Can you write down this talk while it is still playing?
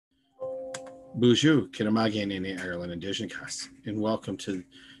Bonjour, Kinamagi Nene Ireland Edition Cast, and welcome to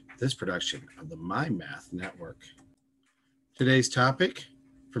this production of the My Math Network. Today's topic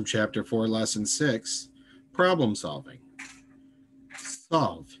from Chapter 4, Lesson 6, Problem Solving.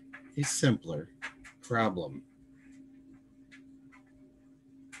 Solve a simpler problem.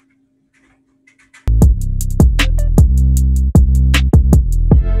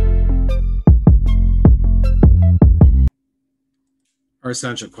 Our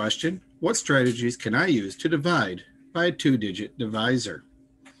essential question: what strategies can I use to divide by a two-digit divisor?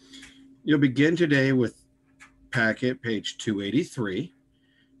 You'll begin today with packet page 283.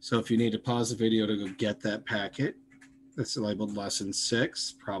 So if you need to pause the video to go get that packet, that's labeled Lesson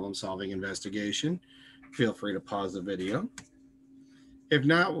 6, Problem Solving Investigation, feel free to pause the video. If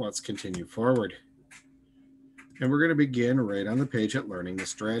not, let's continue forward. And we're going to begin right on the page at learning the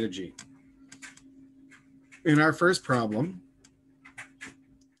strategy. In our first problem,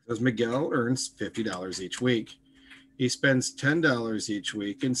 says Miguel earns $50 each week. He spends $10 each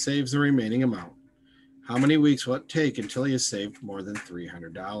week and saves the remaining amount. How many weeks will it take until he has saved more than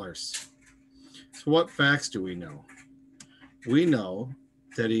 $300? So what facts do we know? We know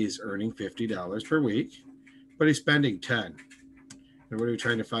that he's earning $50 per week, but he's spending $10. And what are we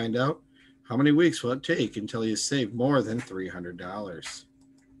trying to find out? How many weeks will it take until he has saved more than $300?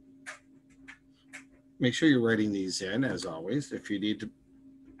 Make sure you're writing these in, as always. If you need to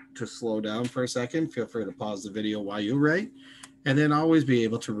slow down for a second, feel free to pause the video while you write, and then always be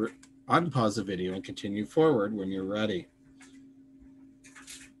able to unpause the video and continue forward when you're ready.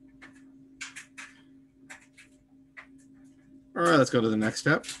 All right, let's go to the next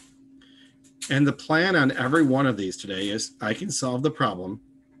step. And the plan on every one of these today is I can solve the problem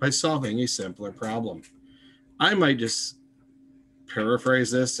by solving a simpler problem. I might just paraphrase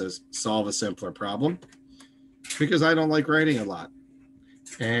this as solve a simpler problem because I don't like writing a lot.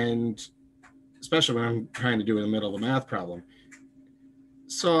 And especially when I'm trying to do it in the middle of a math problem.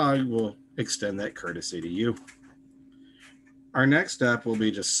 So I will extend that courtesy to you. Our next step will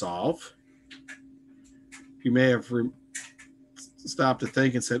be to solve. You may have stopped to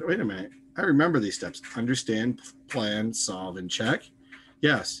think and said, wait a minute, I remember these steps. Understand, plan, solve, and check.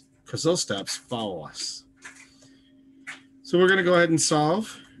 Yes, because those steps follow us. So we're going to go ahead and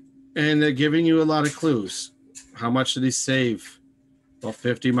solve. And they're giving you a lot of clues. How much did he save? Well,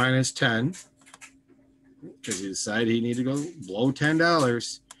 50 minus 10, because he decided he needed to go blow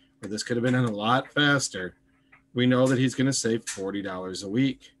 $10, or this could have been a lot faster. We know that he's going to save $40 a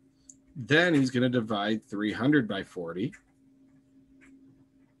week. Then he's going to divide 300 by 40.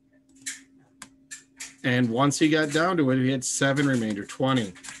 And once he got down to it, he had 7 remainder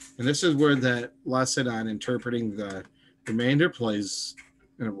 20. And this is where that lesson on interpreting the remainder plays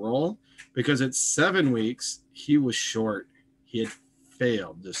a role, because at 7 weeks, he was short. He had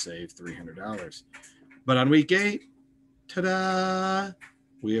failed to save $300. But on week 8, ta-da,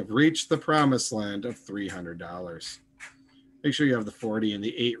 we have reached the promised land of $300. Make sure you have the 40 and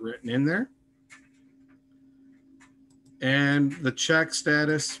the 8 written in there. And the check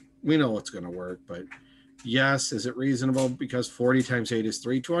status, we know it's going to work, but yes, is it reasonable? Because 40 times 8 is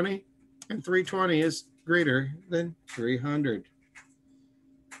 320, and 320 is greater than 300.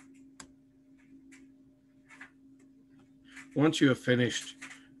 Once you have finished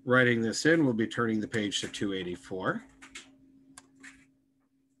writing this in, we'll be turning the page to 284.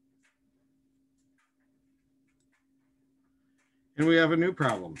 And we have a new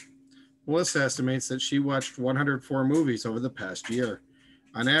problem. Melissa estimates that she watched 104 movies over the past year.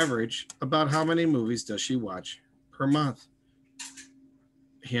 On average, about how many movies does she watch per month?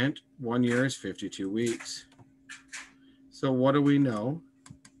 Hint, 1 year is 52 weeks. So what do we know?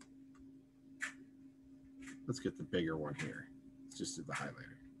 Let's get the bigger one here. Let's just do the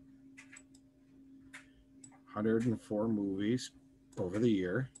highlighter. 104 movies over the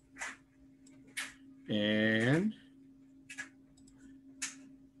year. And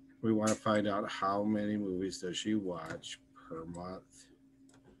we want to find out how many movies does she watch per month.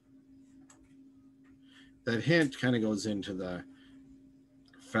 That hint kind of goes into the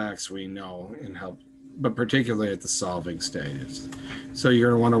facts we know and help, but particularly at the solving stage. So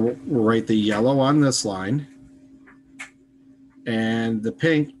you're going to want to write the yellow on this line and the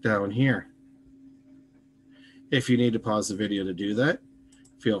pink down here. If you need to pause the video to do that,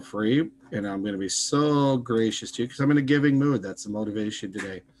 feel free. And I'm going to be so gracious to you because I'm in a giving mood. That's the motivation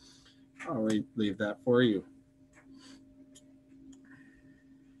today. I'll leave that for you.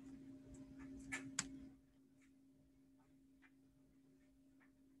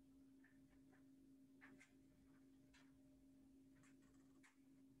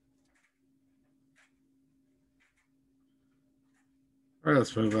 All right,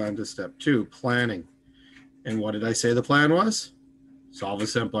 let's move on to step 2, planning. And what did I say the plan was? Solve a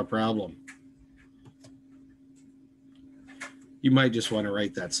simpler problem. You might just want to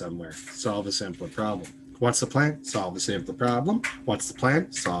write that somewhere. Solve a simpler problem. What's the plan? Solve a simpler problem. What's the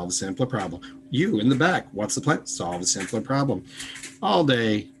plan? Solve a simpler problem. You in the back, what's the plan? Solve a simpler problem. All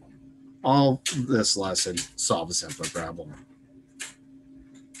day, all this lesson, solve a simpler problem.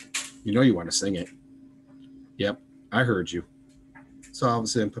 You know you want to sing it. Yep, I heard you. Solve a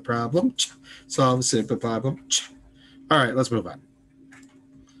simple problem. Solve a simple problem. All right, let's move on.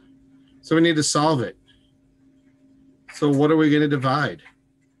 So we need to solve it. So what are we going to divide?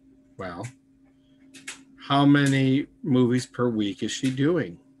 Well, how many movies per week is she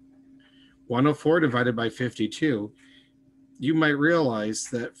doing? 104 divided by 52. You might realize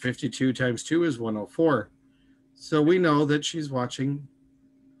that 52 times 2 is 104. So we know that she's watching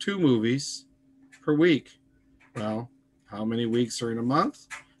 2 movies per week. Well, how many weeks are in a month?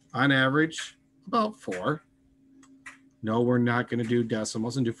 On average, about 4. No, we're not going to do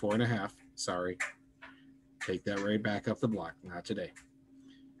decimals and do 4.5. Sorry. Take that right back up the block. Not today.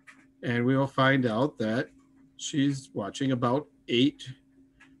 And we will find out that she's watching about 8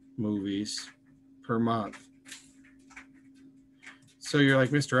 movies per month. So you're like,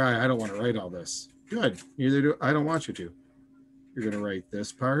 Mr. I don't want to write all this. Good. Neither do I. Don't want you to. You're going to write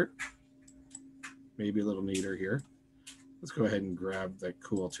this part. Maybe a little neater here. Let's go ahead and grab that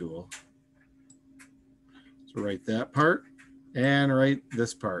cool tool. So write that part and write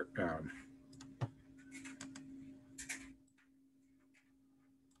this part down. I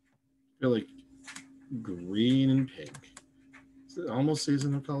feel like green and pink. Is it almost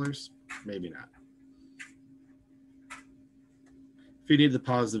seasonal colors? Maybe not. If you need to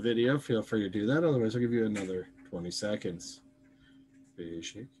pause the video, feel free to do that. Otherwise, I'll give you another 20 seconds.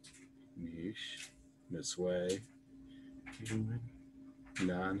 Basic, niche, this way, human,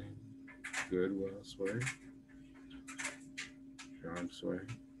 non, good, well, sway, strong sway,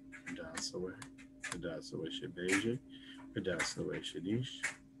 das away, should basic, das away, should niche,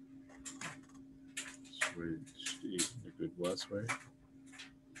 switch, the good, well, sway.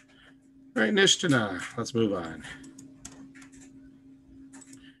 All right, Nishtana, let's move on.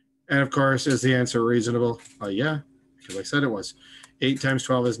 And of course, is the answer reasonable? Yeah, because I said it was. 8 times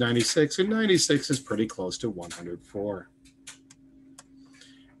 12 is 96, and 96 is pretty close to 104.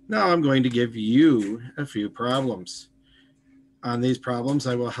 Now I'm going to give you a few problems. On these problems,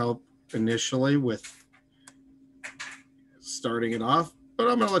 I will help initially with starting it off, but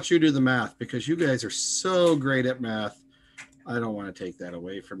I'm going to let you do the math because you guys are so great at math. I don't want to take that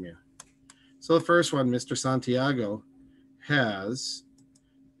away from you. So the first one, Mr. Santiago has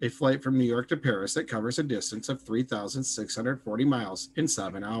a flight from New York to Paris that covers a distance of 3,640 miles in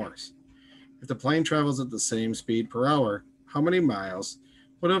 7 hours. If the plane travels at the same speed per hour, how many miles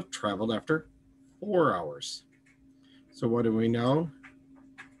would have traveled after 4 hours? So what do we know?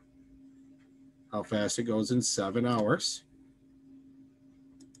 How fast it goes in 7 hours.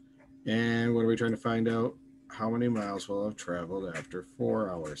 And what are we trying to find out? How many miles will have traveled after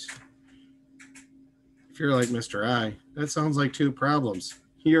 4 hours? If you're like Mr. I, that sounds like 2 problems.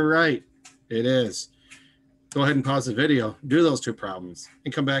 You're right. It is. Go ahead and pause the video. Do those 2 problems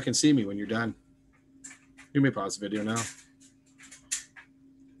and come back and see me when you're done. You may pause the video now.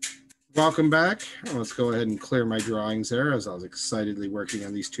 Welcome back. Let's go ahead and clear my drawings there as I was excitedly working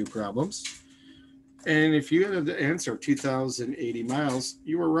on these 2 problems. And if you had the answer of 2,080 miles,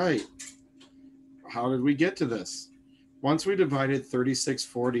 you were right. How did we get to this? Once we divided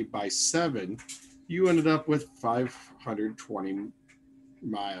 3640 by 7, you ended up with 520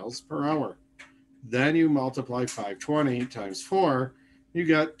 miles per hour. Then you multiply 520 times 4, you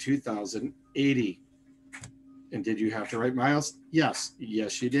got 2,080. And did you have to write miles? Yes.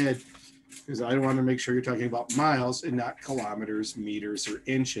 Yes, you did. Because I want to make sure you're talking about miles and not kilometers, meters, or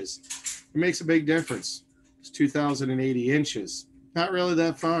inches. It makes a big difference. It's 2,080 inches. Not really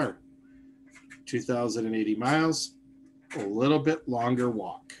that far. 2,080 miles, a little bit longer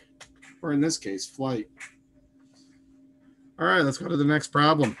walk. Or in this case, flight. All right, let's go to the next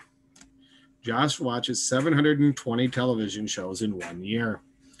problem. Josh watches 720 television shows in 1 year.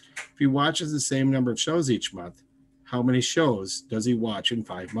 If he watches the same number of shows each month, how many shows does he watch in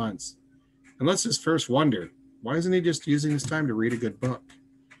 5 months? And let's just first wonder, why isn't he just using his time to read a good book?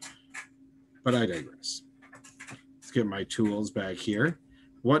 But I digress. Let's get my tools back here.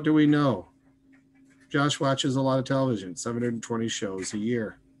 What do we know? Josh watches a lot of television, 720 shows a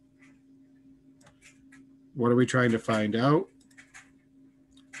year. What are we trying to find out?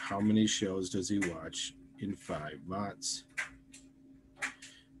 How many shows does he watch in 5 months?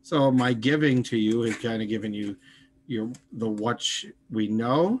 So my giving to you has kind of given you we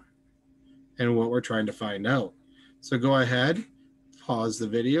know and what we're trying to find out. So go ahead, pause the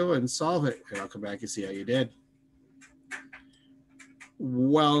video and solve it, and I'll come back and see how you did.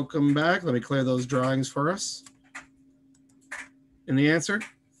 Welcome back. Let me clear those drawings for us. And the answer,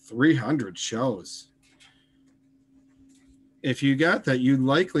 300 shows. If you got that, you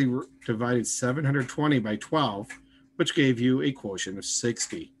likely divided 720 by 12, which gave you a quotient of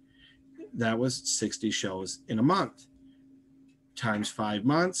 60. That was 60 shows in a month. Times 5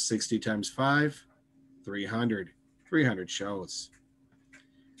 months, 60 times 5, 300. 300 shows.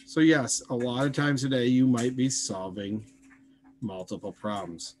 So yes, a lot of times today you might be solving multiple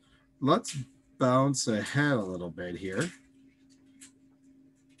problems. Let's bounce ahead a little bit here.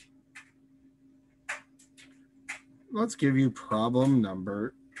 Let's give you problem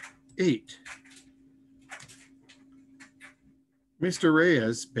number 8. Mr.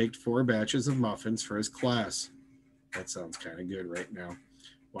 Reyes baked 4 batches of muffins for his class. That sounds kind of good right now.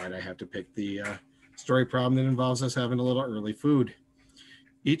 Why'd I have to pick the story problem that involves us having a little early food?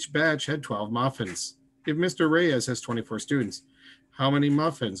 Each batch had 12 muffins. If Mr. Reyes has 24 students, how many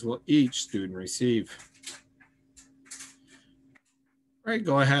muffins will each student receive? All right,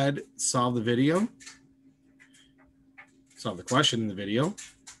 go ahead, solve the video. Solve the question in the video.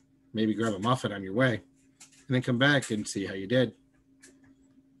 Maybe grab a muffin on your way, and then come back and see how you did.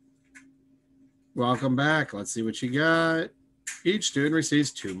 Welcome back. Let's see what you got. Each student receives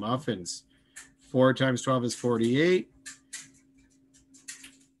 2 muffins. 4 times 12 is 48.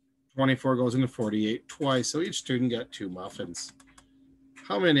 24 goes into 48 twice, so each student got 2 muffins.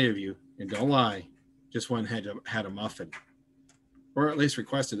 How many of you, and don't lie, just went and had a muffin? Or at least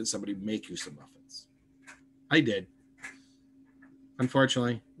requested that somebody make you some muffins? I did.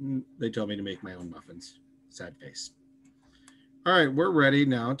 Unfortunately, they told me to make my own muffins. Sad face. All right, we're ready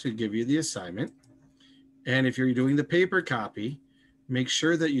now to give you the assignment. And if you're doing the paper copy, make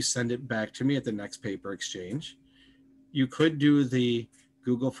sure that you send it back to me at the next paper exchange. You could do the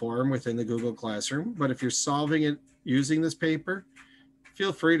Google form within the Google Classroom, but if you're solving it using this paper,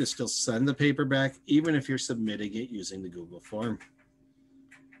 feel free to still send the paper back, even if you're submitting it using the Google form.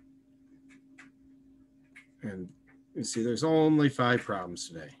 And you see, there's only 5 problems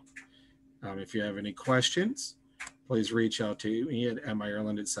today. If you have any questions, please reach out to me at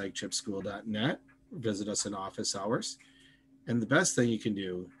mireland@psychchipschool.net. Visit us in office hours. And the best thing you can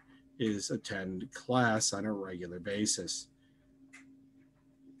do is attend class on a regular basis.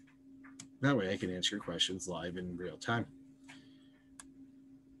 That way I can answer your questions live in real time.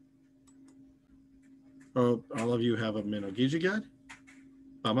 Hope all of you have a Minogijigad.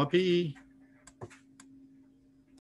 Bamapi.